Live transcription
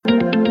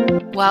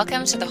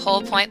Welcome to the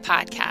Whole Point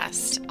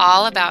Podcast,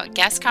 all about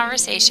guest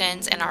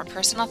conversations and our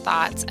personal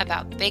thoughts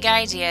about big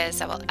ideas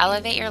that will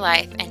elevate your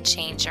life and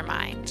change your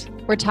mind.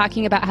 We're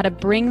talking about how to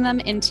bring them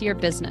into your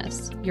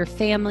business, your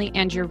family,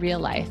 and your real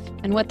life,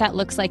 and what that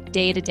looks like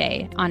day to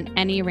day on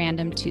any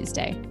random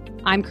Tuesday.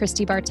 I'm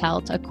Christy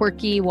Bartelt, a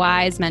quirky,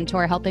 wise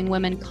mentor helping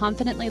women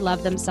confidently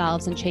love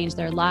themselves and change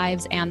their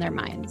lives and their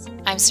minds.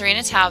 I'm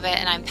Cyrina Talbot,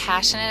 and I'm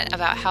passionate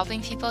about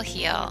helping people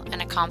heal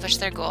and accomplish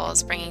their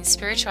goals, bringing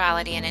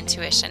spirituality and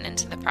intuition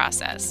into the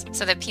process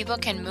so that people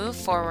can move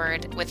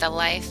forward with the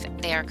life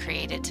they are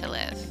created to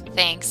live.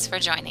 Thanks for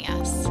joining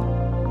us.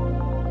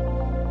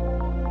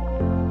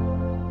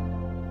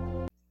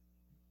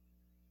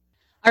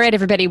 All right,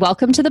 everybody,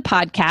 welcome to the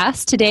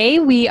podcast. Today,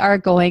 we are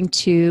going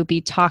to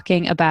be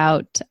talking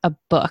about a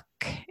book.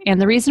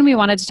 And the reason we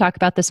wanted to talk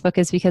about this book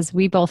is because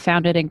we both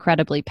found it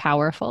incredibly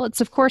powerful.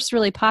 It's, of course,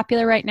 really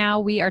popular right now.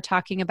 We are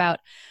talking about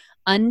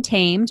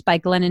Untamed by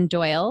Glennon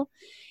Doyle.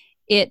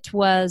 It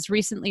was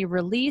recently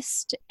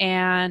released,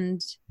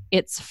 and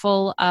it's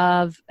full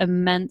of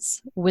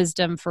immense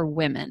wisdom for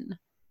women,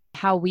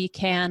 how we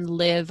can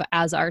live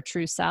as our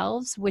true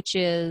selves, which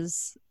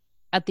is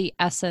at the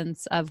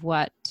essence of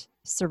what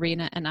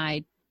Cyrina and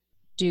I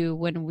do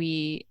when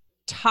we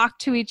talk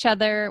to each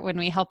other, when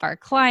we help our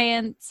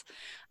clients.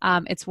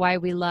 It's why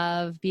we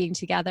love being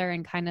together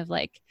and kind of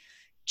like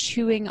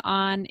chewing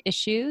on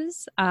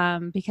issues,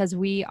 because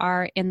we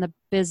are in the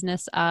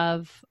business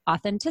of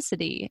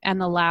authenticity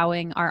and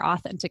allowing our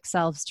authentic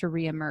selves to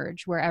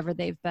reemerge wherever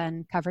they've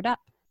been covered up.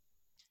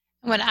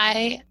 What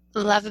I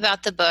love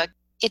about the book,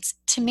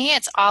 to me,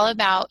 it's all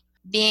about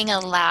being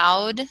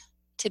allowed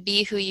to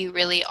be who you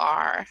really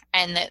are,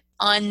 and the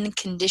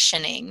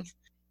unconditioning.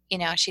 You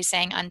know, she's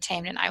saying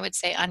untamed, and I would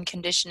say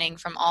unconditioning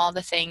from all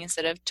the things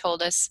that have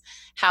told us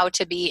how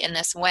to be in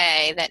this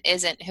way that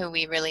isn't who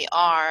we really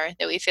are,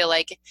 that we feel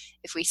like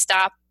if we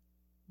stop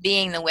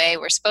being the way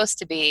we're supposed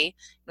to be,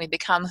 we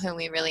become who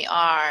we really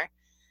are,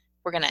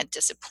 we're going to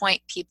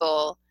disappoint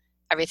people,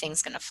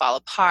 everything's going to fall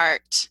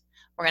apart,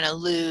 we're going to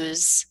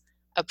lose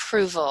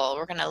approval,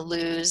 we're going to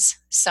lose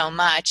so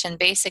much. And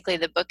basically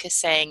the book is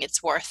saying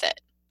it's worth it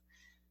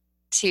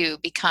to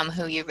become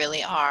who you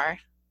really are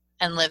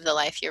and live the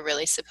life you're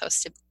really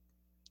supposed to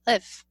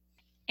live.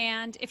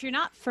 And if you're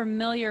not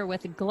familiar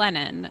with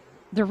Glennon,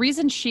 the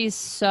reason she's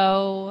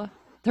so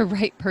the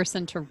right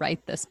person to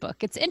write this book,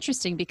 it's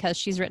interesting because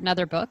she's written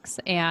other books,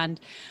 and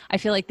I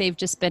feel like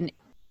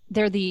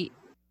they're the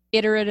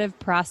iterative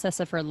process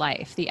of her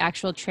life, the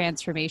actual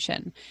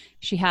transformation.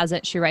 She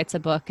writes a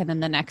book, and then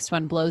the next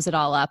one blows it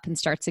all up and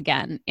starts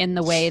again in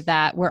the way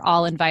that we're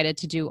all invited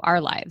to do our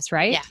lives,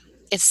 right? Yeah.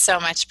 It's so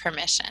much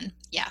permission.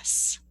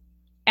 Yes.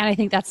 And I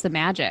think that's the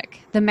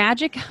magic. The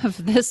magic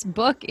of this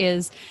book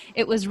is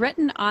it was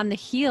written on the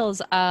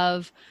heels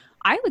of,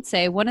 I would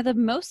say, one of the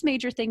most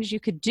major things you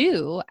could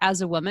do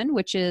as a woman,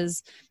 which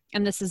is,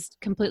 and this is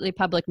completely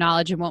public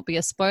knowledge and won't be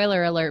a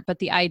spoiler alert, but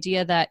the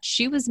idea that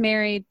she was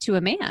married to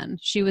a man.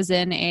 She was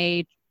in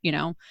a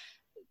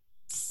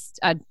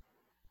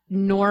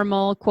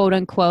normal, quote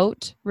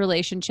unquote,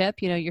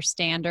 relationship, your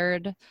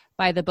standard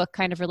by the book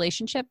kind of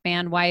relationship,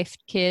 man, wife,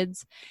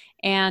 kids,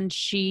 and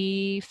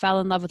she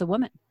fell in love with a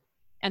woman.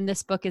 And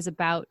this book is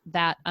about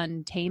that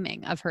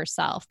untaming of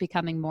herself,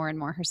 becoming more and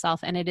more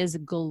herself. And it is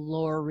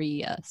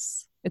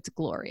glorious. It's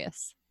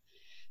glorious.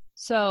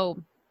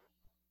 So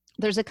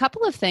there's a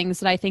couple of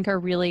things that I think are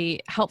really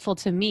helpful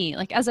to me.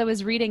 Like as I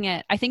was reading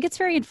it, I think it's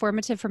very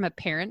informative from a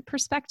parent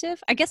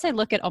perspective. I guess I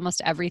look at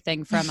almost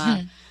everything from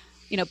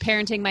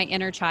parenting my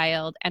inner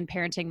child and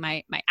parenting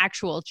my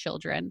actual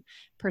children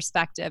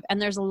perspective.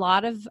 And there's a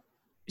lot of,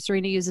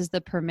 Cyrina uses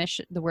the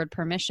word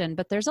permission,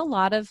 but there's a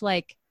lot of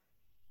like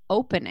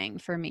opening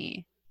for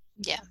me.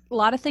 Yeah. A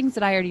lot of things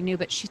that I already knew,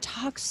 but she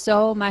talks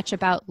so much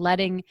about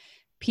letting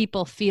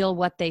people feel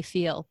what they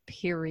feel,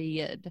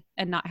 period,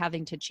 and not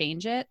having to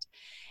change it.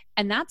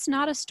 And that's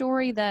not a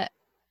story that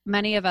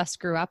many of us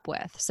grew up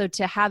with. So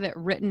to have it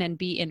written and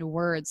be in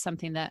words,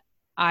 something that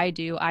I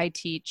do, I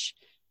teach,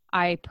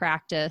 I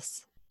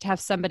practice, to have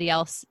somebody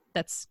else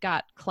that's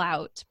got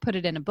clout put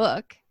it in a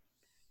book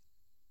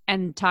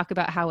and talk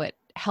about how it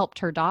helped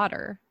her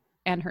daughter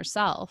and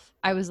herself.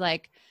 I was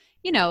like,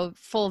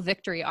 full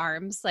victory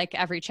arms, like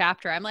every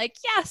chapter. I'm like,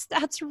 yes,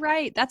 that's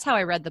right. That's how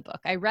I read the book.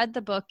 I read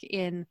the book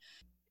in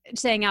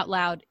saying out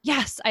loud,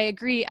 yes, I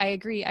agree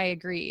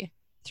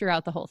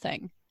throughout the whole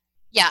thing.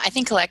 Yeah, I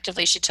think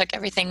collectively she took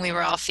everything we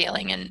were all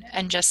feeling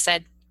and just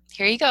said,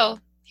 here you go.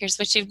 Here's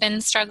what you've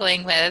been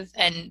struggling with,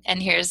 and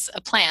here's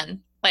a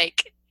plan,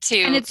 like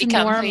to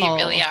become normal. Who you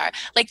really are.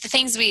 Like the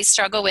things we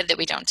struggle with that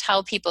we don't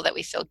tell people, that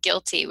we feel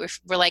guilty.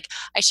 We're like,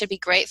 I should be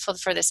grateful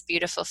for this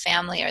beautiful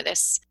family or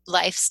this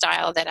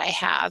lifestyle that I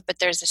have, but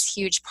there's this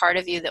huge part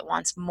of you that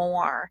wants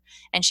more.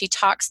 And she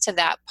talks to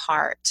that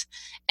part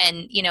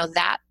and,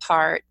 that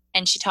part,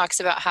 and she talks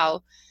about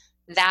how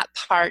that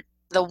part,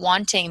 the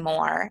wanting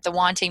more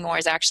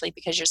is actually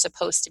because you're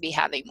supposed to be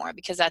having more,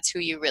 because that's who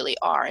you really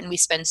are. And we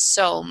spend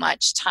so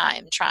much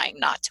time trying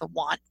not to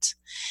want.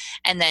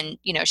 And then,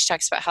 she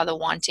talks about how the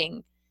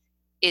wanting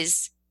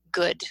is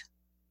good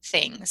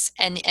things.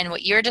 And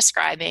what you're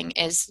describing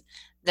is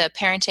the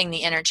parenting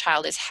the inner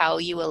child is how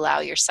you allow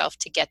yourself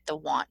to get the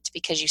want,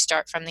 because you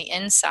start from the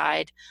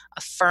inside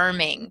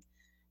affirming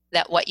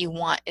that what you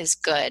want is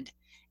good.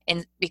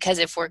 And because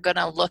if we're going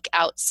to look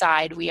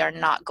outside, we are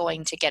not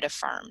going to get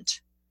affirmed.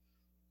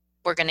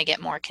 We're going to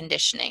get more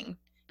conditioning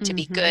to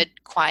be good,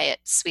 quiet,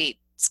 sweet,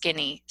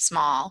 skinny,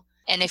 small.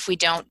 And if we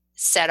don't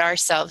set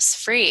ourselves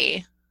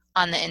free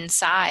on the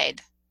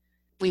inside,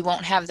 we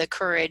won't have the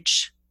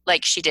courage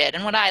like she did.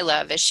 And what I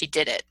love is she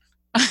did it.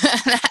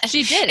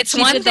 She did. It's she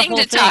one did the thing whole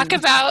to thing. talk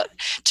about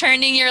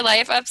turning your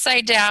life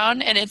upside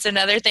down, and it's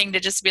another thing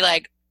to just be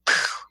like,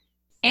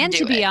 and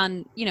to be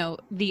on,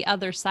 the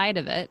other side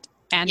of it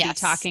and be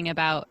talking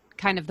about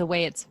kind of the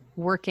way it's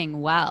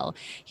working well.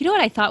 You know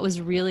what I thought was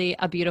really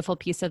a beautiful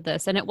piece of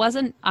this, and it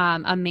wasn't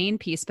a main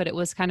piece, but it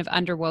was kind of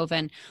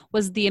underwoven,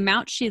 was the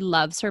amount she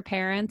loves her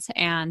parents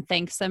and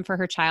thanks them for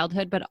her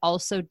childhood, but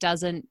also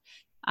doesn't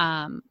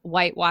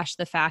whitewash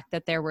the fact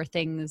that there were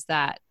things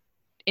that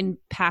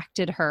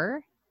impacted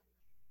her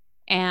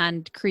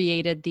and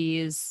created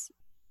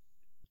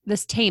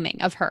this taming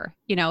of her.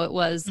 It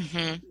was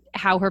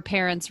how her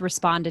parents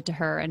responded to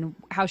her and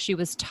how she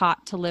was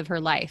taught to live her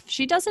life.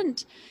 She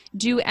doesn't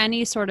do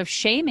any sort of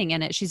shaming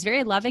in it. She's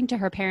very loving to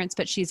her parents,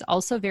 but she's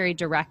also very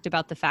direct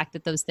about the fact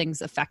that those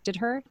things affected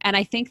her. And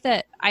I think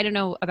that, I don't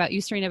know about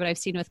you, Cyrina, but I've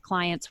seen with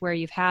clients where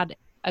you've had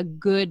a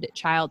good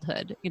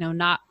childhood,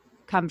 not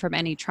come from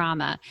any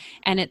trauma.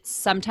 And it's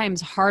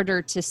sometimes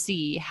harder to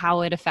see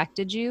how it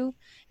affected you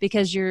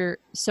because you're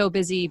so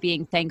busy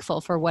being thankful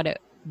for what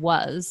it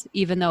was,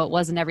 even though it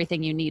wasn't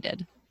everything you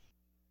needed.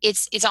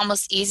 It's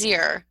almost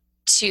easier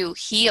to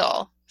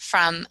heal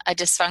from a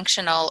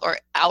dysfunctional or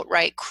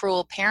outright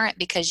cruel parent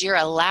because you're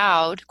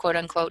allowed, quote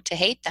unquote, to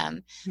hate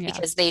them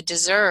because they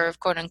deserve,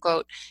 quote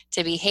unquote,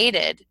 to be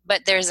hated.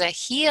 But there's a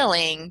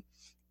healing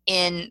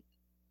in,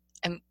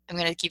 I'm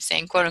going to keep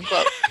saying, quote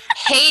unquote,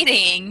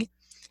 hating.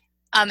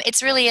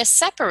 It's really a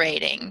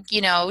separating,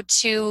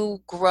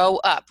 to grow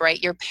up,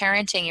 right? You're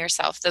parenting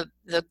yourself.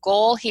 The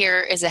goal here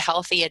is a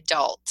healthy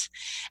adult.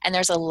 And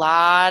there's a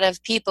lot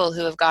of people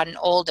who have gotten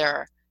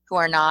older who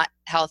are not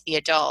healthy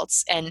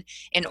adults. And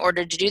in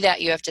order to do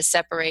that, you have to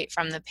separate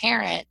from the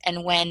parent.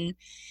 And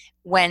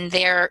when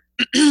they're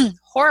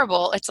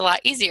horrible, it's a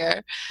lot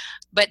easier.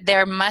 But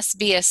there must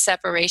be a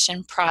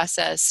separation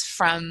process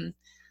from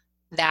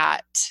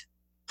that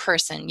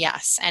person,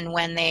 yes. And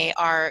when they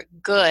are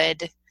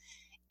good,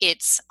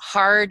 it's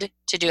hard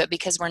to do it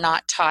because we're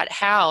not taught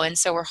how. And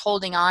so we're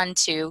holding on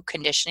to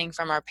conditioning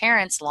from our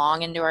parents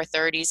long into our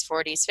 30s,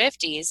 40s,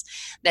 50s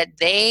that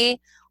they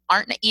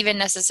aren't even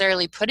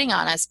necessarily putting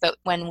on us. But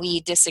when we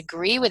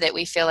disagree with it,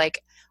 we feel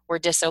like we're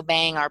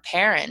disobeying our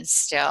parents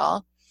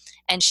still.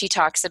 And she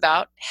talks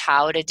about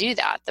how to do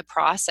that, the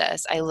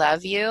process. I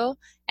love you,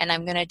 and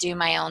I'm going to do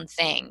my own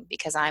thing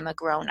because I'm a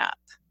grown up.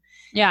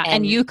 Yeah,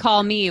 and you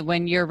call me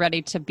when you're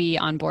ready to be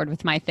on board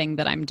with my thing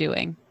that I'm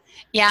doing.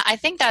 Yeah, I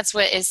think that's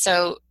what is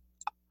so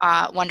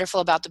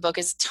wonderful about the book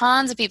is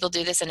tons of people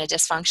do this in a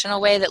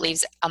dysfunctional way that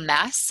leaves a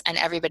mess and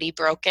everybody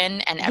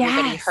broken and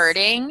everybody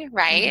hurting,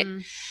 right?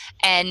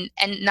 And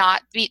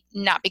not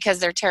because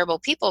they're terrible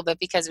people, but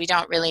because we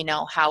don't really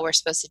know how we're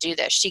supposed to do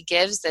this. She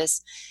gives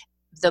this,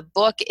 the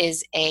book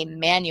is a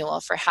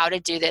manual for how to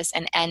do this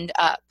and end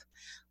up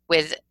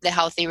with the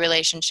healthy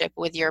relationship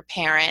with your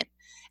parent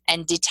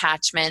and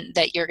detachment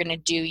that you're going to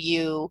do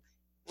you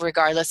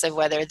regardless of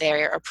whether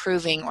they're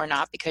approving or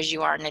not because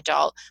you are an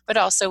adult, but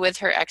also with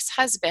her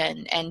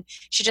ex-husband. And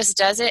she just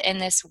does it in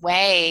this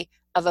way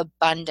of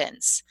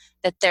abundance,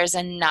 that there's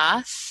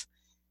enough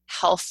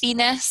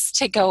healthiness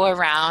to go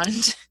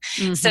around.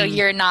 So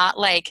you're not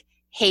like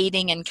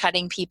hating and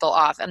cutting people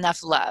off,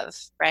 enough love,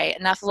 right?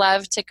 Enough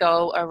love to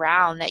go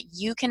around that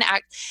you can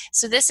act.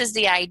 So this is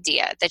the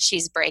idea that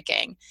she's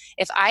breaking.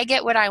 If I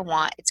get what I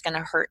want, it's going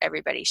to hurt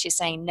everybody. She's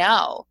saying,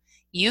 no,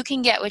 you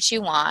can get what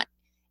you want.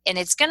 And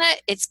it's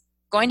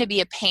going to be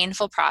a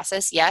painful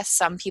process. Yes,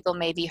 some people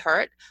may be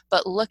hurt,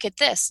 but look at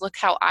this. Look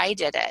how I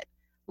did it.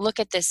 Look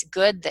at this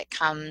good that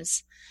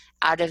comes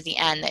out of the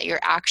end, that you're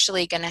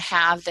actually going to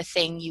have the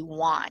thing you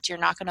want. You're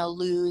not going to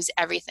lose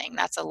everything.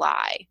 That's a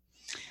lie.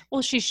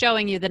 Well, she's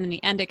showing you that in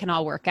the end, it can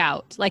all work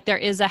out. Like there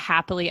is a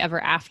happily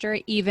ever after,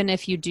 even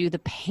if you do the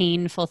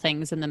painful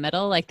things in the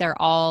middle, like they're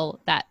all,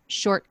 that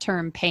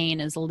short-term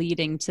pain is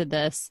leading to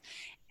this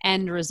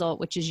end result,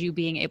 which is you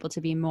being able to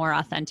be more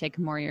authentic,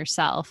 more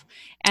yourself.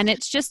 And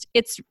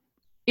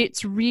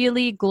it's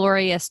really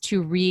glorious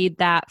to read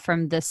that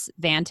from this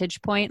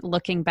vantage point,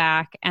 looking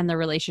back and the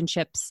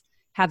relationships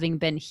having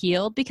been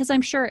healed, because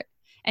I'm sure,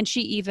 and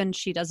she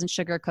doesn't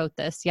sugarcoat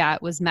this. Yeah,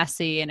 it was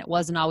messy and it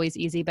wasn't always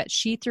easy, but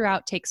she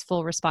throughout takes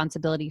full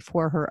responsibility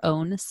for her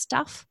own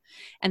stuff.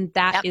 And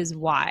that is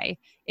why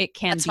it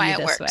can be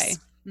this way.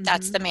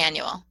 That's the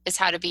manual, is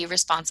how to be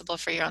responsible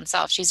for your own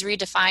self. She's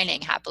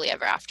redefining happily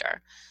ever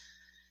after.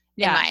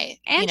 Yeah.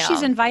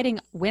 She's inviting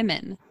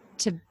women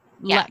to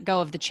let go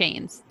of the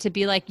chains, to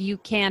be like, you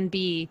can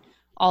be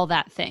all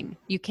that thing.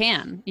 You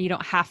can. You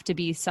don't have to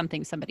be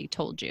something somebody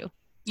told you.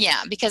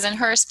 Yeah, because in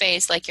her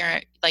space, like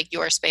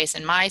your space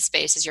and my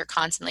space, is you're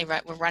constantly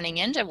we're running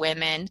into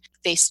women.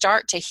 They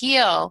start to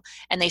heal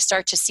and they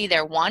start to see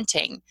their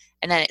wanting,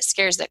 and then it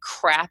scares the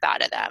crap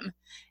out of them,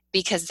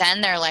 because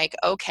then they're like,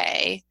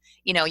 okay,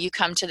 you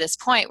come to this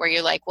point where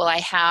you're like, well, I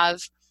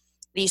have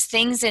these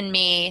things in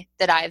me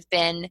that I've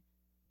been Numbing.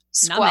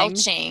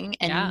 squelching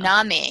and Yeah.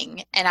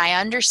 numbing, and I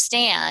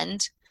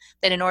understand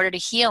that in order to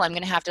heal, I'm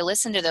going to have to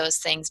listen to those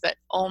things. But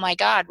oh my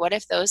God, what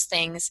if those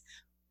things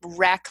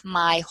wreck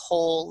my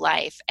whole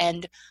life,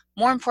 and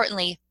more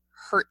importantly,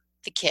 hurt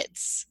the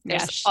kids?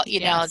 Yes.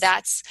 Yes.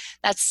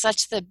 That's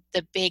such the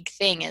big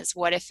thing, is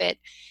what if it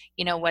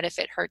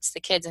hurts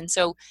the kids? And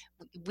so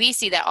we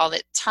see that all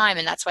the time,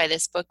 and that's why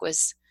this book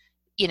was,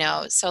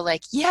 so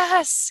like,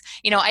 yes,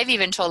 I've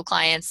even told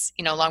clients,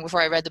 long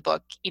before I read the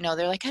book,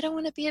 they're like, I don't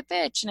want to be a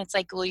bitch. And it's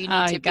like, well, you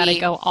need to You got to be,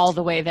 go all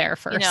the way there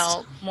first.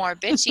 more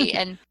bitchy.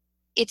 And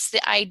it's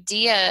the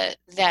idea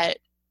that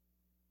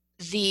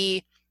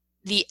the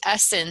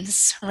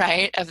essence,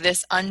 right, of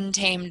this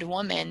untamed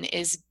woman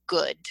is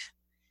good.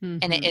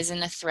 And it Mm-hmm.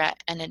 isn't a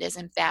threat, and it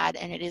isn't bad,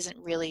 and it isn't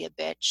really a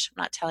bitch.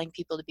 I'm not telling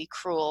people to be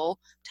cruel,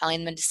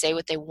 telling them to say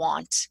what they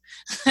want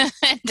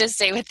and to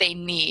say what they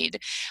need.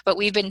 But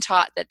we've been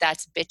taught that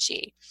that's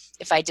bitchy.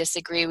 If I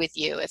disagree with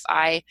you, if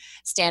I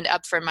stand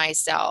up for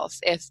myself,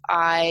 if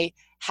I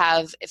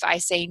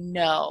say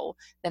no,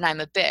 then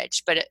I'm a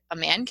bitch. But a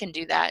man can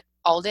do that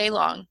all day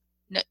long,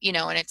 and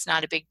it's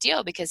not a big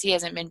deal because he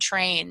hasn't been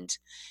trained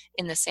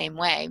in the same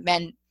way.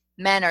 Men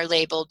are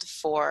labeled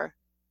for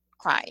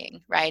crying,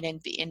 right? And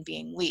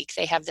being weak.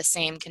 They have the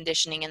same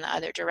conditioning in the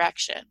other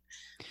direction.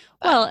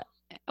 But Well,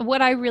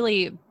 what I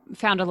really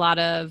found a lot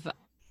of,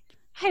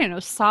 I don't know,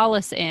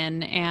 solace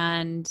in,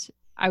 and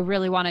I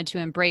really wanted to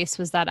embrace,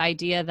 was that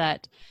idea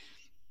that,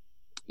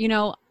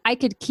 I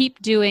could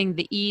keep doing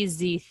the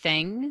easy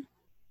thing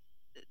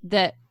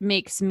that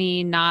makes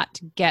me not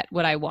get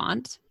what I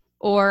want,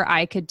 or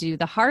I could do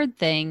the hard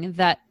thing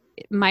that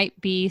might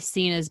be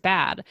seen as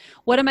bad.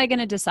 What am I going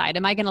to decide?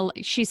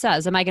 She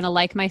says, am I going to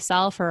like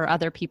myself, or are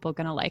other people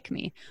going to like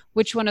me?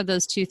 Which one of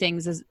those two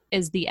things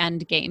is the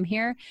end game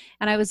here?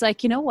 And I was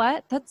like, you know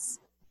what?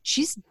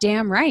 She's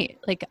damn right.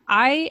 Like,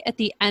 at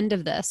the end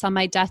of this, on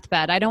my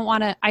deathbed, I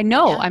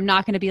know yeah, I'm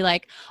not going to be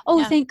like, oh,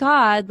 yeah, thank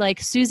God,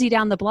 like Susie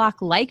down the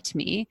block liked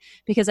me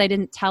because I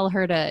didn't tell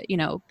her to,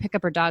 pick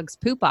up her dog's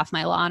poop off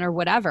my lawn or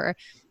whatever.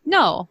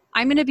 No,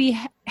 I'm going to be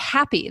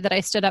happy that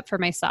I stood up for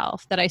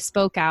myself, that I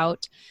spoke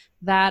out,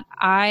 that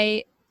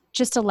I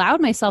just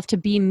allowed myself to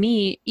be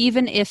me,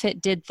 even if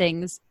it did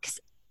things.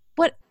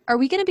 What are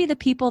we going to be, the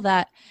people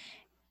that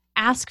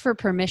ask for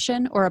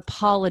permission or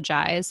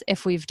apologize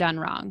if we've done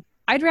wrong?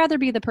 I'd rather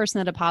be the person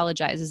that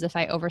apologizes if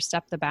I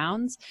overstep the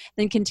bounds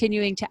than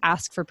continuing to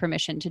ask for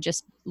permission to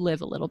just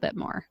live a little bit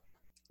more.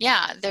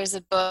 yeah. There's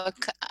a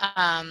book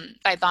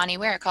by Bonnie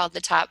Ware called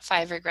The Top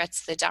 5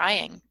 Regrets of the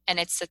Dying, and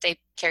it's that they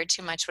cared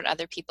too much what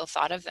other people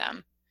thought of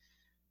them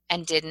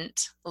and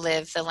didn't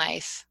live the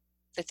life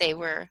that they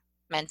were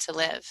meant to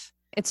live.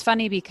 It's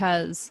funny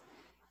because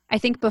I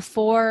think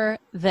before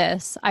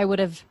this, I would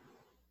have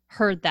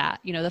heard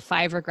that, the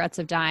 5 regrets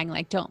of dying,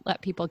 like, don't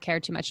let people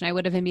care too much. And I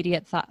would have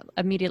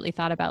immediately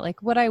thought about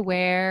like what I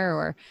wear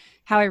or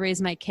how I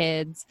raise my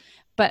kids.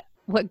 But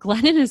what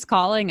Glennon is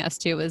calling us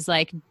to is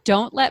like,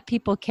 don't let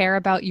people care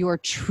about your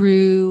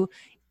true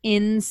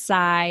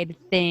inside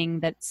thing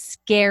that's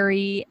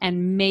scary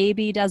and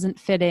maybe doesn't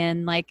fit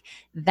in. Like,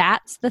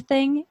 that's the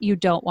thing you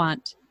don't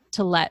want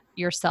to let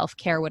yourself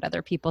care what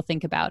other people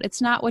think about. It's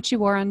not what you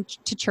wore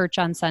to church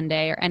on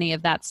Sunday or any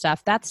of that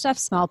stuff. That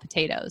stuff's small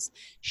potatoes.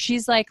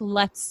 She's like,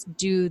 let's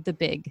do the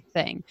big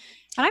thing.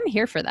 And I'm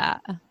here for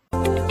that.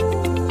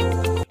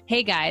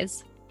 Hey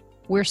guys,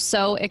 we're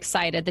so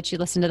excited that you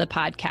listen to the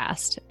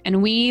podcast,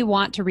 and we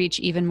want to reach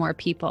even more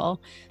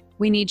people.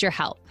 We need your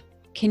help.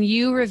 Can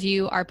you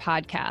review our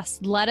podcast?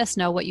 Let us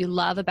know what you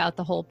love about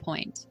the whole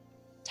point.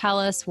 Tell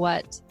us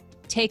what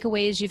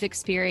takeaways you've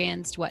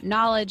experienced, what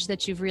knowledge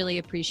that you've really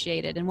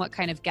appreciated, and what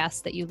kind of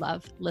guests that you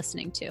love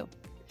listening to.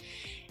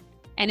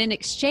 And in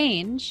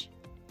exchange,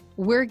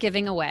 we're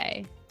giving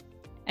away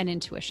an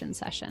intuition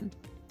session.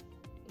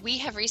 We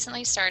have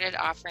recently started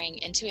offering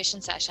intuition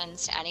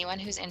sessions to anyone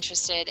who's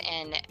interested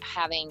in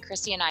having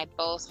Christy and I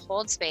both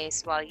hold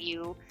space while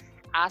you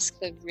ask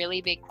the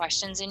really big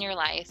questions in your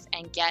life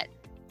and get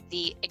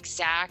the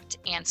exact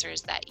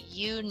answers that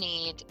you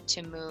need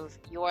to move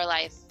your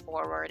life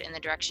forward in the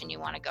direction you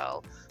want to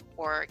go,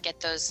 or get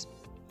those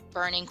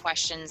burning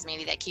questions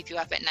maybe that keep you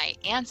up at night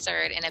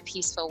answered in a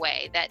peaceful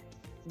way that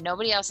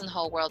nobody else in the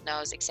whole world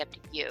knows except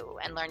you,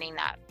 and learning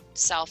that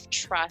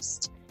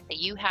self-trust that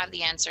you have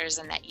the answers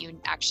and that you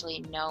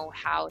actually know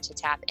how to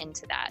tap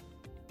into that.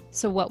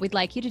 So what we'd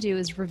like you to do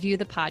is review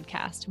the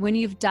podcast. When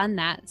you've done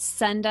that,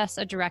 send us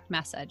a direct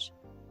message.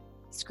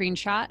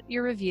 Screenshot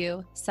your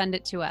review, send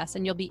it to us,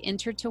 and you'll be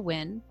entered to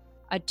win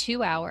a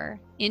 2-hour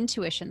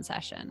intuition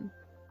session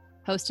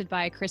hosted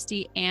by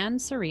Christy and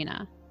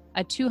Cyrina,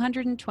 a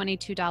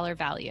 $222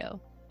 value,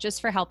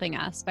 just for helping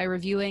us by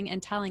reviewing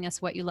and telling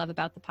us what you love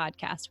about the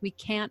podcast. We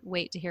can't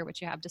wait to hear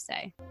what you have to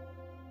say.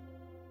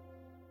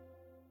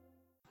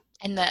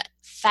 And the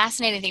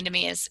fascinating thing to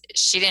me is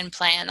she didn't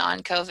plan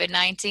on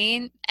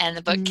COVID-19, and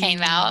the book came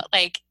Mm. out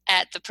like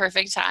at the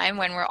perfect time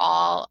when we're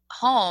all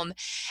home.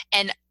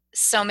 And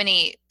so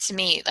many, to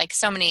me, like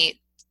so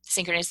many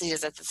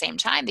synchronicities at the same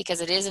time,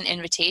 because it is an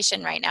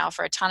invitation right now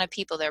for a ton of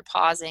people. They're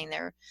pausing,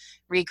 they're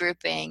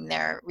regrouping,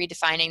 they're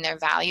redefining their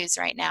values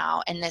right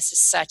now. And this is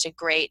such a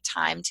great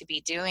time to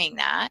be doing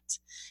that,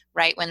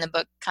 right when the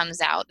book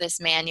comes out,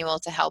 this manual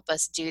to help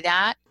us do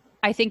that.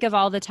 I think of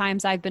all the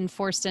times I've been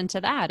forced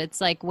into that. It's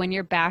like when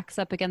your back's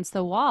up against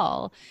the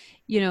wall,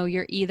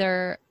 you're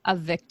either a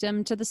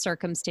victim to the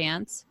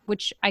circumstance,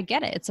 which I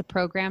get it, it's a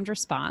programmed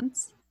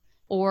response,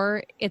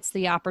 or it's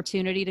the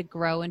opportunity to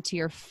grow into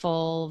your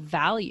full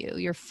value,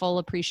 your full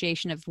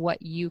appreciation of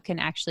what you can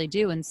actually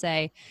do and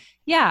say,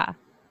 yeah,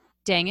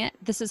 dang it,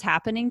 this is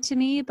happening to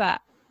me,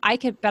 but I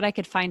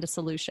could find a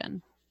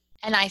solution.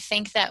 And I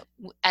think that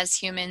as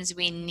humans,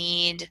 we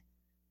need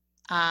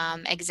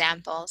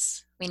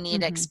examples. We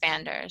need Mm-hmm.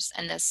 expanders,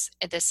 and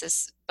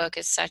this book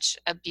is such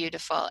a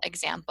beautiful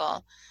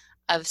example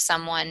of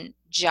someone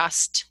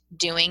just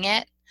doing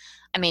it.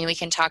 I mean, we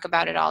can talk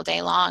about it all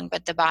day long,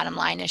 but the bottom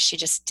line is she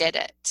just did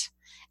it,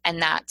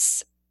 and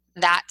that's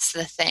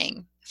the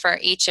thing for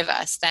each of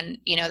us. Then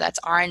that's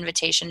our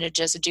invitation to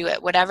just do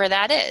it, whatever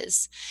that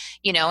is.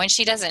 And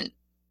she doesn't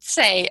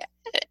say,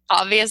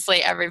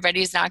 obviously,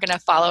 everybody's not going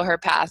to follow her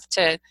path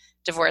to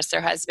divorce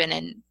their husband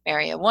and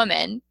marry a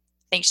woman.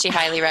 I think she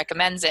highly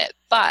recommends it.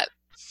 But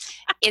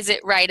is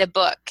it write a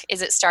book?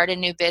 Is it start a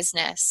new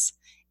business?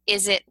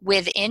 Is it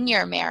within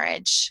your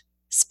marriage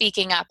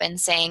speaking up and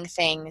saying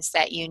things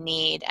that you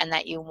need and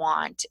that you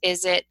want?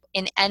 Is it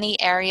in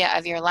any area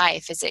of your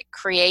life? Is it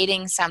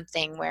creating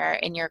something where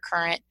in your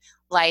current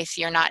life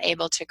you're not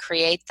able to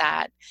create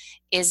that?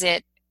 Is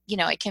it,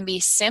 it can be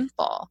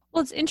simple.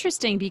 Well, it's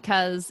interesting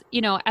because,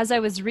 as I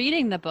was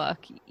reading the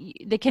book,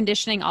 the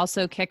conditioning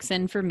also kicks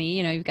in for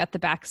me. You've got the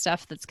back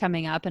stuff that's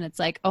coming up, and it's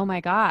like, oh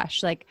my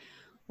gosh, like,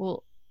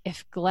 well,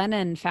 if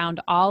Glennon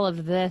found all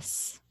of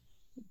this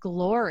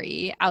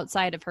glory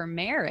outside of her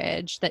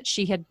marriage that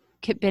she had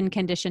been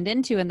conditioned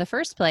into in the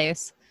first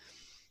place,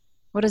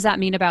 what does that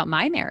mean about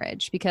my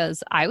marriage?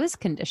 Because I was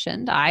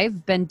conditioned.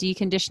 I've been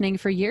deconditioning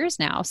for years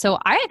now. So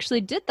I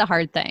actually did the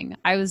hard thing.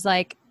 I was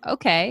like,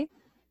 okay,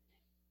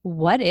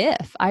 what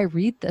if I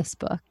read this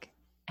book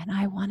and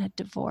I want a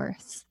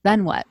divorce?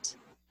 Then what?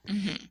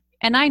 Mm-hmm.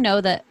 And I know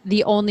that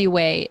the only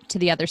way to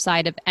the other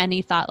side of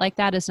any thought like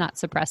that is not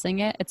suppressing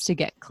it. It's to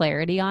get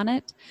clarity on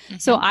it. Mm-hmm.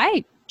 So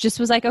I just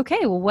was like,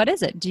 okay, well, what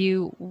is it?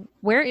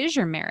 Where is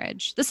your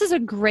marriage? This is a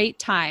great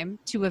time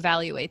to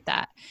evaluate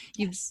that.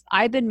 Yes.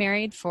 I've been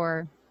married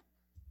for,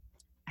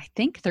 I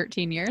think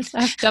 13 years.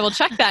 I have to double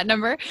check that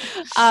number.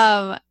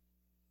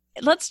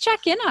 Let's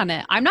check in on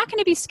it. I'm not going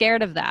to be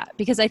scared of that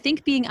because I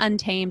think being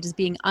untamed is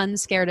being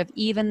unscared of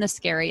even the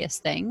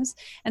scariest things.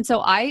 And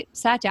so I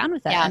sat down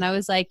with it and I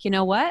was like, you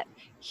know what?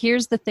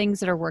 Here's the things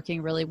that are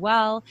working really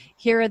well.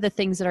 Here are the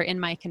things that are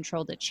in my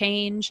control to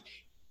change.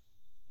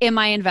 Am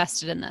I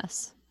invested in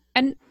this?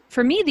 And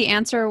for me, the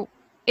answer,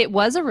 it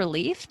was a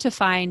relief to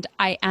find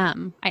I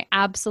am. I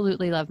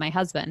absolutely love my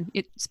husband.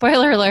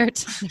 Spoiler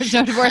alert, there's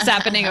no divorce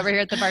happening over here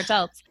at the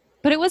Bartels.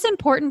 But it was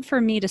important for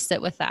me to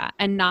sit with that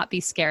and not be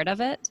scared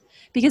of it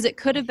because it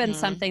could have been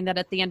something that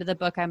at the end of the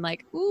book, I'm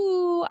like,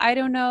 ooh, I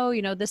don't know,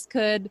 this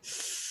could,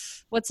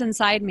 what's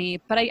inside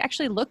me. But I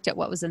actually looked at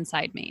what was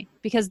inside me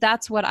because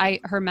that's what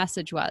her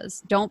message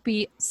was. Don't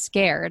be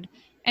scared.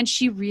 And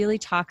she really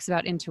talks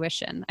about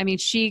intuition. I mean,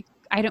 she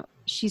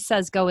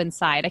says go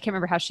inside. I can't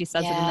remember how she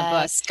says it in the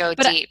book. Go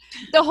but deep.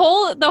 The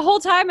whole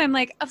time I'm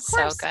like, of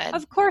course, so good.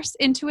 Of course,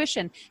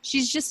 intuition.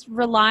 She's just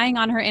relying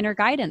on her inner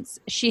guidance.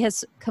 She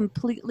has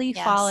completely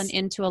fallen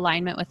into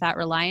alignment with that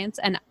reliance.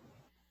 And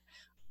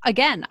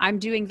again, I'm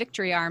doing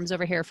victory arms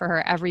over here for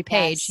her every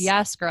page.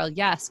 Yes, girl.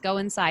 Yes, go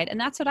inside. And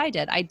that's what I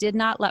did. I did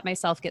not let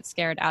myself get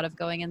scared out of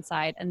going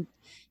inside and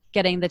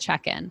getting the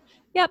check-in.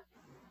 Yep,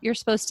 you're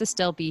supposed to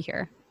still be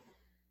here.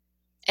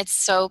 It's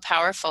so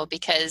powerful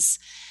because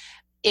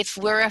if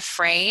we're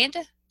afraid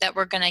that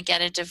we're going to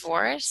get a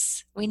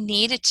divorce, we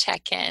need a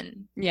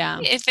check-in. Yeah.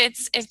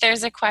 If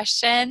there's a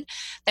question,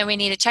 then we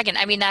need a check-in.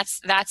 I mean,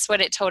 that's what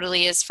it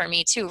totally is for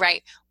me too,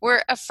 right?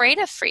 We're afraid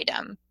of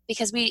freedom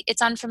because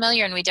it's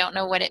unfamiliar and we don't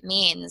know what it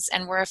means.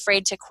 And we're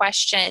afraid to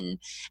question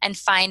and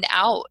find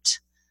out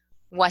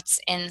what's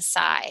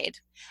inside.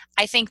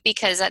 I think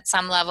because at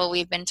some level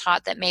we've been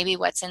taught that maybe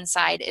what's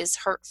inside is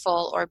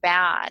hurtful or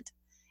bad.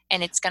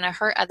 And it's going to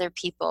hurt other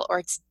people or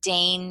it's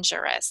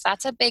dangerous.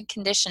 That's a big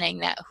conditioning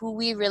that who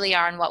we really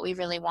are and what we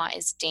really want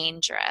is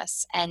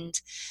dangerous. And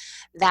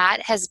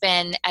that has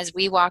been, as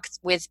we walk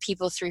with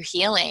people through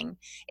healing,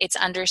 it's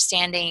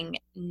understanding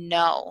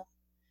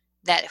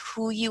that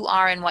who you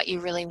are and what you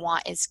really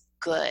want is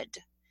good.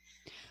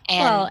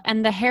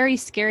 And the hairy,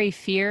 scary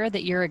fear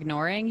that you're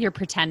ignoring, you're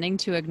pretending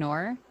to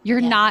ignore,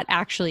 you're not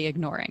actually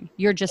ignoring.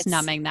 You're just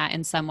numbing that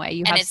in some way.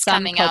 You have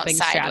some coping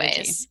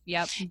strategy.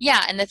 Yep.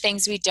 Yeah, and the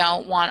things we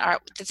don't want are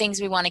the things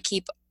we want to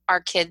keep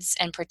our kids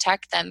and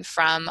protect them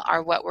from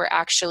are what we're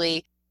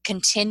actually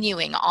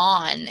continuing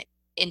on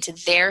into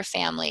their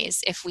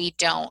families if we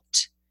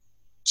don't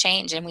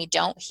change and we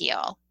don't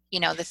heal.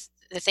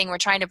 The thing we're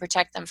trying to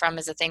protect them from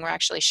is the thing we're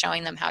actually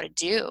showing them how to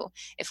do.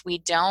 If we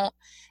don't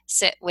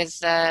sit with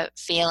the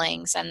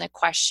feelings and the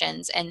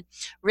questions, and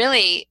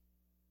really,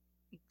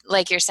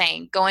 like you're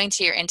saying, going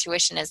to your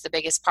intuition is the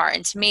biggest part.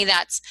 And to me,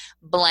 that's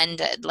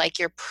blended, like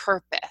your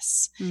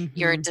purpose,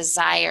 your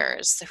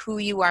desires, who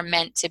you are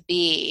meant to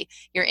be.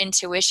 Your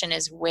intuition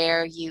is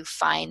where you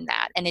find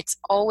that. And it's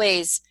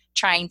always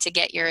trying to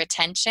get your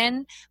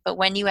attention. But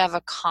when you have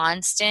a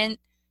constant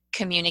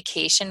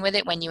communication with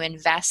it, when you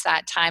invest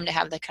that time to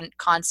have the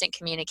constant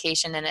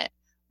communication in it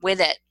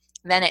with it,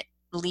 then it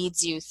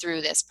leads you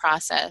through this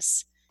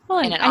process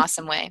in an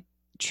awesome way.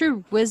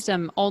 True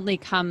wisdom only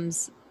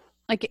comes,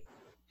 like,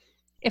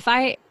 if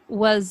I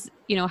was,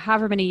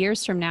 however many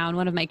years from now, and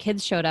one of my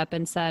kids showed up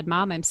and said,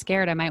 Mom, I'm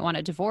scared, I might want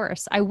a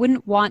divorce, I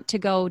wouldn't want to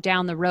go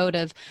down the road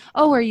of,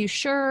 oh, are you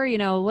sure?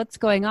 What's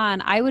going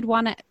on? I would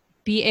want to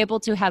be able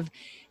to have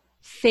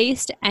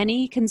faced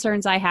any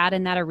concerns I had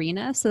in that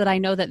arena so that I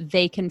know that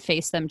they can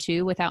face them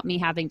too without me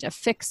having to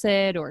fix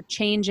it or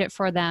change it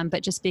for them,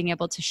 but just being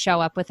able to show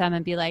up with them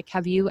and be like,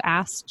 have you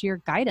asked your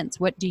guidance?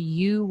 What do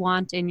you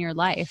want in your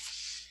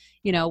life?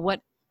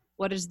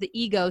 What is the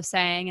ego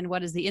saying and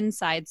what is the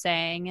inside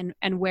saying,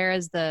 and where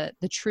is the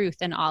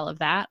truth in all of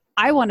that?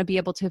 I want to be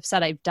able to have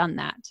said I've done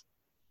that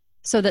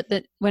so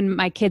that when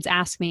my kids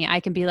ask me, I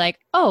can be like,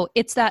 oh,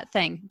 it's that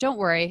thing. Don't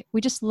worry.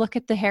 We just look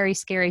at the hairy,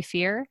 scary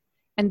fear,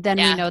 and then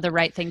we know the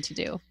right thing to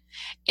do.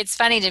 It's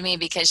funny to me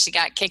because she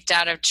got kicked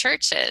out of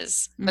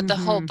churches, but the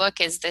whole book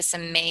is this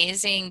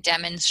amazing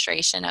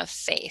demonstration of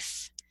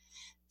faith.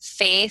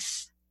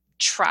 Faith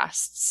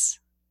trusts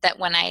that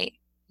when I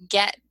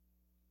get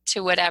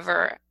to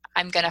whatever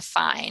I'm going to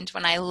find,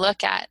 when I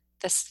look at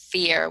this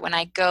fear, when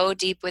I go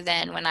deep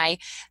within, when I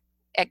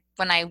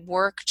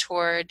work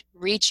toward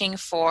reaching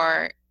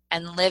for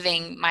and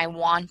living my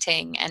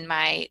wanting and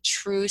my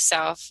true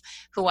self,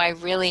 who I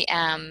really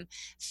am,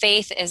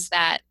 faith is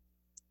that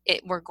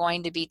we're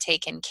going to be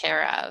taken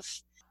care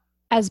of.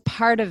 As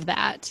part of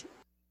that,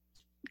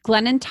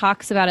 Glennon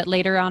talks about it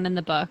later on in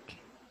the book.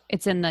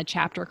 It's in the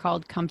chapter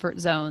called Comfort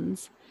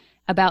Zones,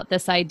 about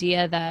this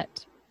idea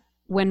that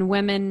when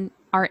women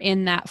are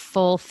in that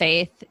full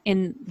faith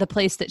in the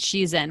place that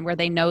she's in, where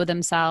they know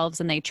themselves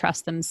and they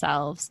trust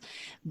themselves,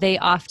 they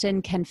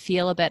often can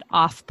feel a bit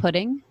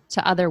off-putting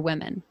to other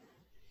women.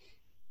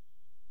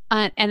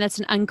 And that's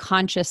an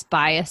unconscious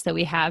bias that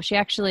we have. She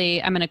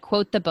actually, I'm going to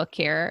quote the book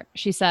here.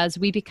 She says,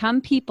 "We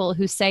become people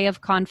who say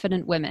of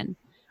confident women,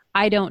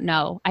 I don't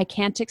know. I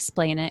can't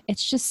explain it.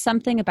 It's just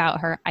something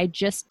about her. I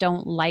just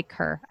don't like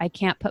her. I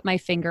can't put my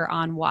finger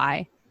on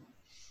why."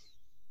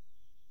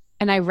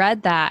 And I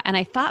read that and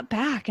I thought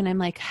back and I'm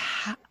like,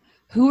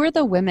 who are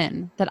the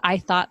women that I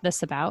thought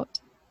this about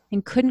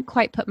and couldn't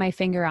quite put my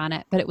finger on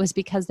it, but it was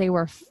because they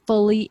were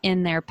fully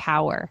in their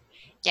power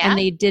and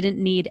they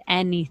didn't need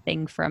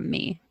anything from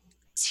me.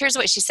 Here's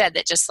what she said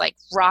that just like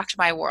rocked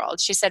my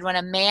world. She said, when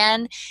a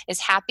man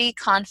is happy,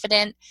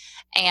 confident,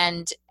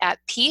 and at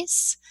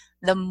peace,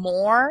 the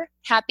more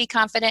happy,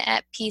 confident,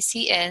 at peace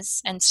he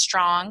is and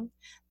strong,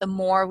 the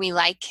more we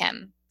like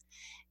him.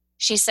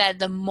 She said,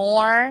 the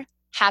more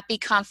happy,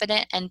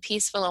 confident, and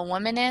peaceful a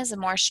woman is, the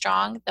more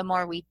strong, the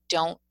more we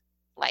don't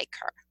like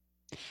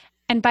her.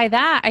 And by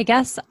that, I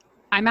guess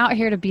I'm out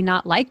here to be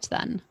not liked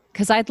then,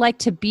 because I'd like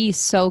to be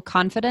so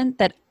confident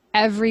that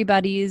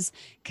everybody's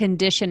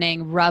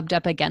conditioning rubbed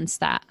up against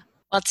that.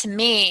 Well, to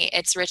me,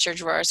 it's Richard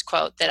Rohr's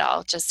quote that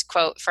I'll just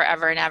quote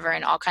forever and ever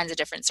in all kinds of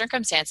different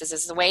circumstances,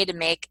 is the way to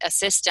make a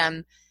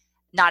system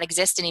not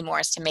exist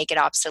anymore is to make it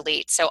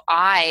obsolete. So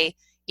I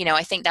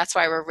think that's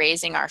why we're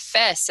raising our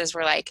fists, is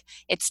we're like,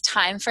 it's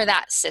time for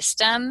that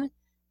system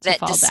that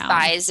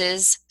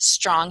despises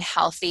strong,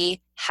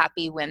 healthy,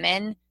 happy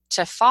women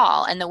to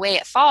fall. And the way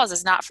it falls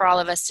is not for all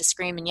of us to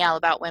scream and yell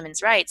about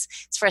women's rights.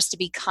 It's for us to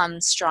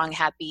become strong,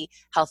 happy,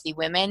 healthy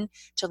women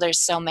till there's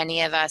so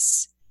many of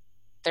us,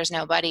 there's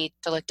nobody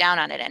to look down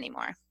on it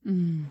anymore.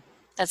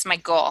 That's my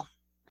goal.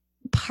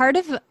 Part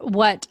of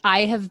what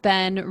I have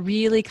been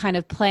really kind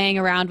of playing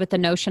around with the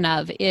notion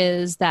of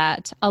is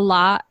that a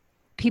lot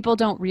people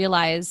don't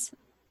realize,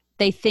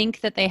 they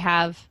think that they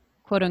have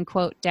quote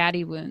unquote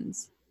daddy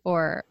wounds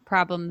or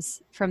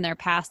problems from their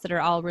past that are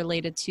all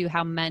related to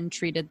how men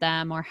treated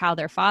them or how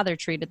their father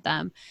treated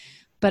them.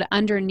 But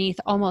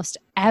underneath almost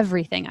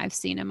everything I've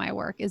seen in my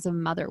work is a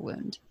mother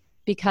wound,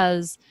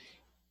 because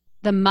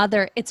the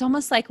mother, it's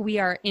almost like we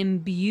are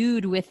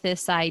imbued with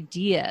this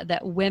idea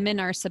that women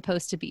are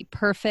supposed to be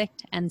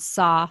perfect and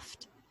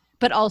soft,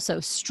 but also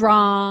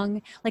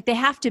strong. Like they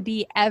have to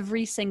be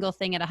every single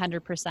thing at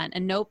 100%.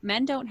 And nope,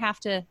 men don't have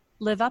to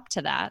live up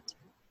to that.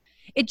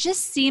 It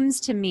just seems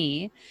to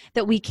me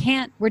that we're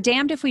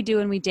damned if we do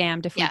and we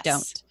damned if we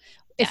don't.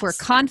 If we're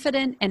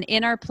confident and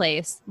in our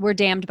place, we're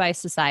damned by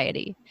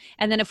society.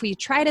 And then if we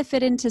try to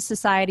fit into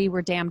society,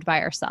 we're damned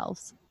by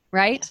ourselves,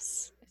 right?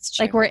 Yes, it's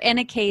true. Like we're in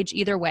a cage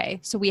either way.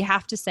 So we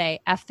have to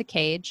say, F the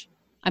cage.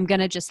 I'm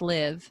going to just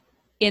live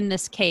in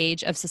this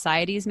cage of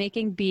society's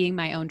making, being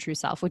my own true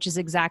self, which is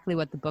exactly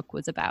what the book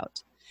was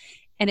about.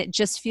 And it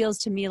just feels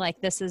to me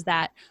like this is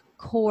that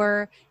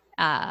core,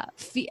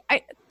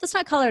 let's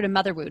not call it a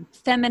mother wound,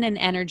 feminine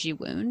energy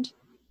wound,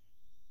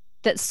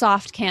 that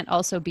soft can't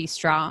also be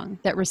strong,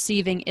 that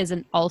receiving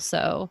isn't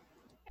also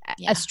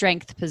a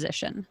strength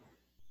position.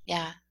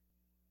 Yeah.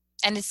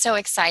 And it's so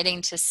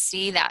exciting to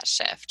see that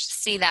shift,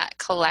 see that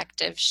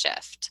collective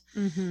shift,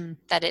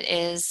 that it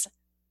is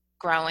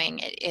growing.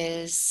 It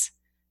is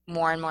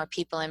more and more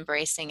people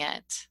embracing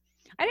it.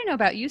 I don't know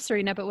about you,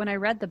 Cyrina, but when I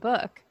read the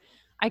book,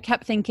 I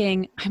kept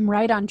thinking, I'm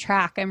right on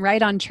track. I'm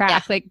right on track.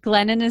 Yeah. Like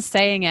Glennon is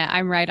saying it,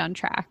 I'm right on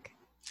track.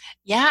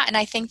 Yeah. And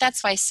I think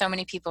that's why so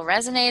many people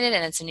resonated,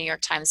 and it's a New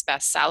York Times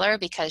bestseller,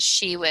 because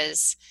she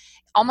was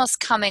almost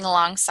coming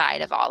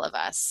alongside of all of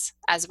us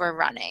as we're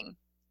running.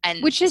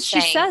 And which is,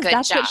 she says,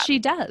 that's job. what she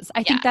does.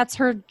 I think that's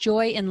her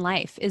joy in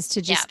life, is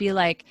to just be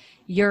like,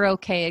 you're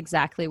okay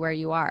exactly where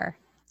you are.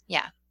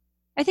 Yeah.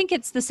 I think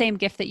it's the same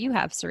gift that you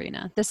have,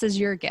 Cyrina. This is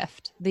your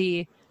gift.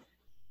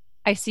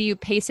 I see you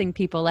pacing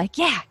people like,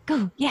 yeah,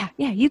 go. Yeah,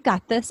 you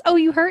got this. Oh,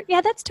 you hurt?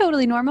 Yeah, that's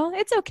totally normal.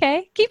 It's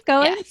okay. Keep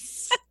going.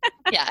 Yes.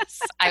 Yes,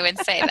 I would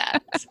say that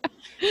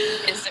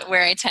is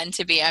where I tend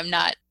to be. I'm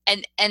not,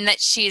 and that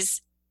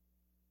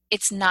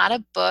it's not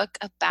a book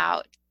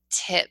about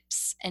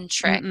tips and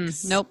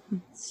tricks. Nope.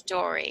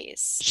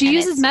 Stories. She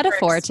uses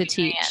metaphor to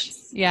teach.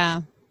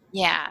 Yeah.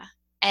 Yeah.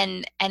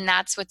 And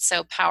that's what's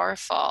so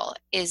powerful,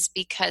 is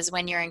because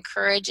when you're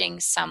encouraging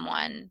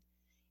someone,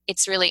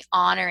 it's really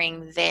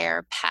honoring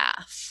their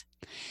path.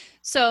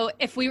 So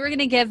if we were going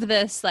to give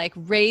this like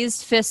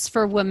raised fists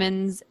for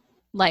women's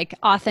like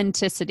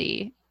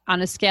authenticity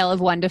on a scale of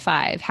 1 to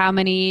 5, how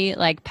many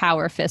like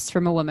power fists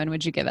from a woman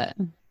would you give it?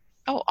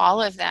 Oh,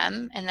 all of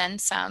them. And then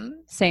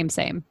some. Same.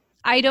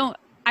 I don't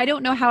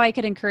know how I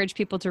could encourage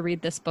people to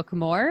read this book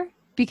more,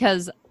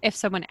 because if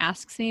someone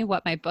asks me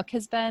what my book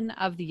has been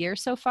of the year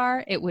so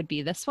far, it would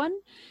be this one.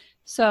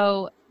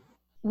 So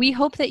we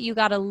hope that you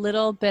got a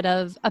little bit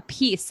of a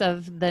piece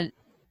of the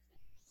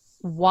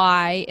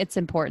why it's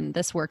important,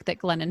 this work that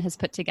Glennon has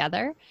put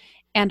together,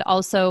 and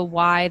also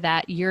why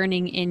that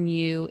yearning in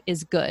you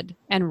is good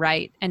and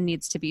right and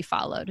needs to be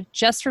followed.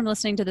 Just from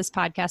listening to this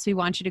podcast, we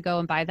want you to go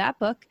and buy that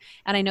book.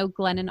 And I know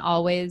Glennon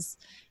always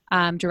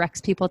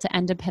directs people to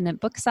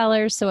independent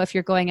booksellers. So if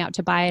you're going out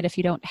to buy it, if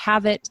you don't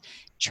have it,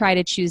 try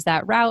to choose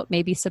that route.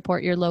 Maybe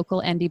support your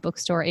local indie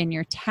bookstore in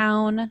your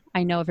town.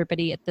 I know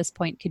everybody at this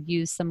point could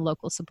use some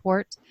local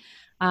support.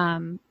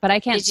 But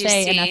I can't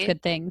say enough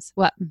good things.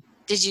 What?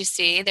 Did you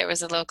see there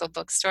was a local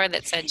bookstore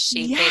that said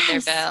she paid their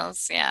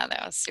bills? Yeah,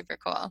 that was super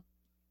cool.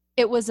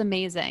 It was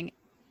amazing.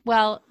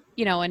 Well,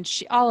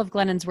 and all of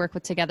Glennon's work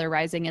with Together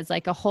Rising is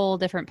like a whole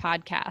different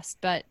podcast,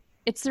 but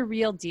it's the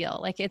real deal.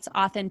 Like, it's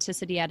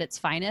authenticity at its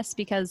finest,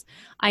 because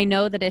I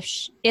know that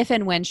if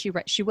and when she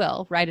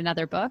will write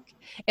another book,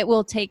 it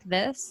will take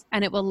this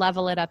and it will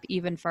level it up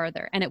even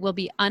further. And it will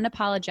be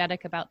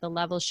unapologetic about the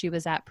level she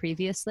was at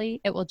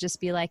previously. It will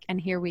just be like, and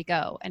here we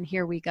go. And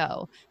here we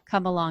go.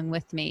 Come along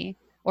with me,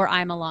 or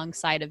I'm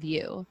alongside of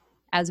you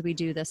as we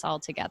do this all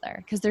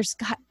together. Because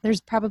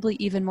there's probably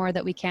even more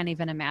that we can't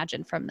even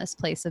imagine from this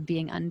place of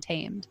being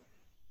untamed.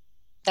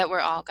 That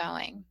we're all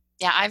going.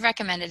 Yeah, I've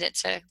recommended it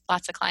to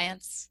lots of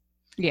clients.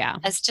 Yeah.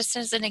 As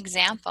an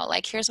example,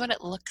 like, here's what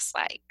it looks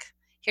like.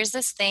 Here's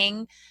this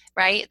thing,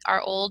 right?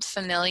 Our old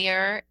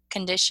familiar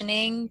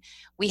conditioning,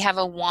 we have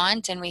a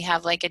want and we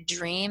have like a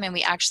dream, and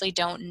we actually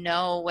don't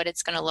know what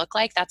it's going to look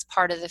like. That's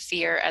part of the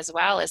fear as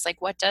well, is like,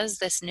 what does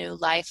this new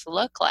life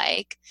look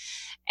like?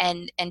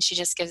 And she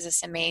just gives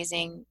this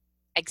amazing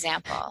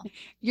example.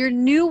 Your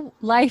new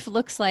life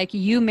looks like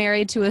you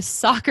married to a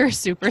soccer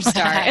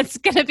superstar. It's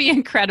going to be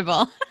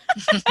incredible.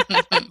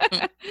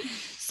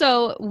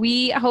 So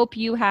we hope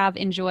you have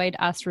enjoyed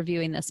us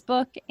reviewing this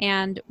book,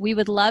 and we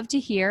would love to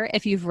hear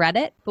if you've read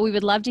it, but we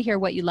would love to hear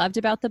what you loved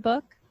about the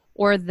book,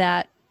 or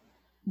that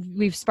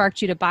we've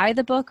sparked you to buy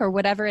the book, or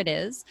whatever it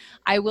is.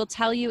 I will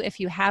tell you, if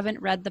you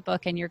haven't read the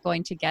book and you're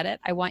going to get it,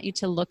 I want you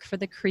to look for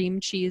the cream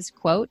cheese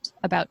quote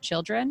about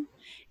children.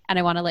 And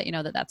I want to let you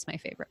know that that's my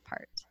favorite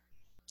part.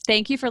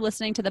 Thank you for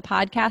listening to the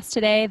podcast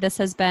today. This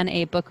has been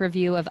a book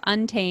review of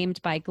Untamed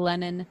by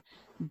Glennon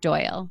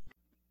Doyle.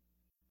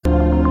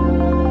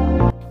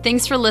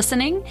 Thanks for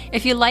listening.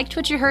 If you liked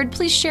what you heard,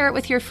 please share it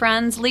with your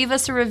friends. Leave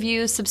us a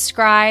review,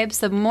 subscribe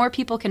so more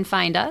people can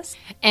find us.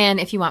 And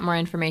if you want more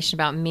information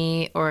about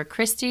me or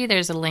Christy,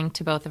 there's a link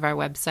to both of our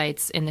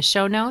websites in the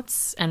show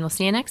notes, and we'll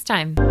see you next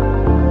time.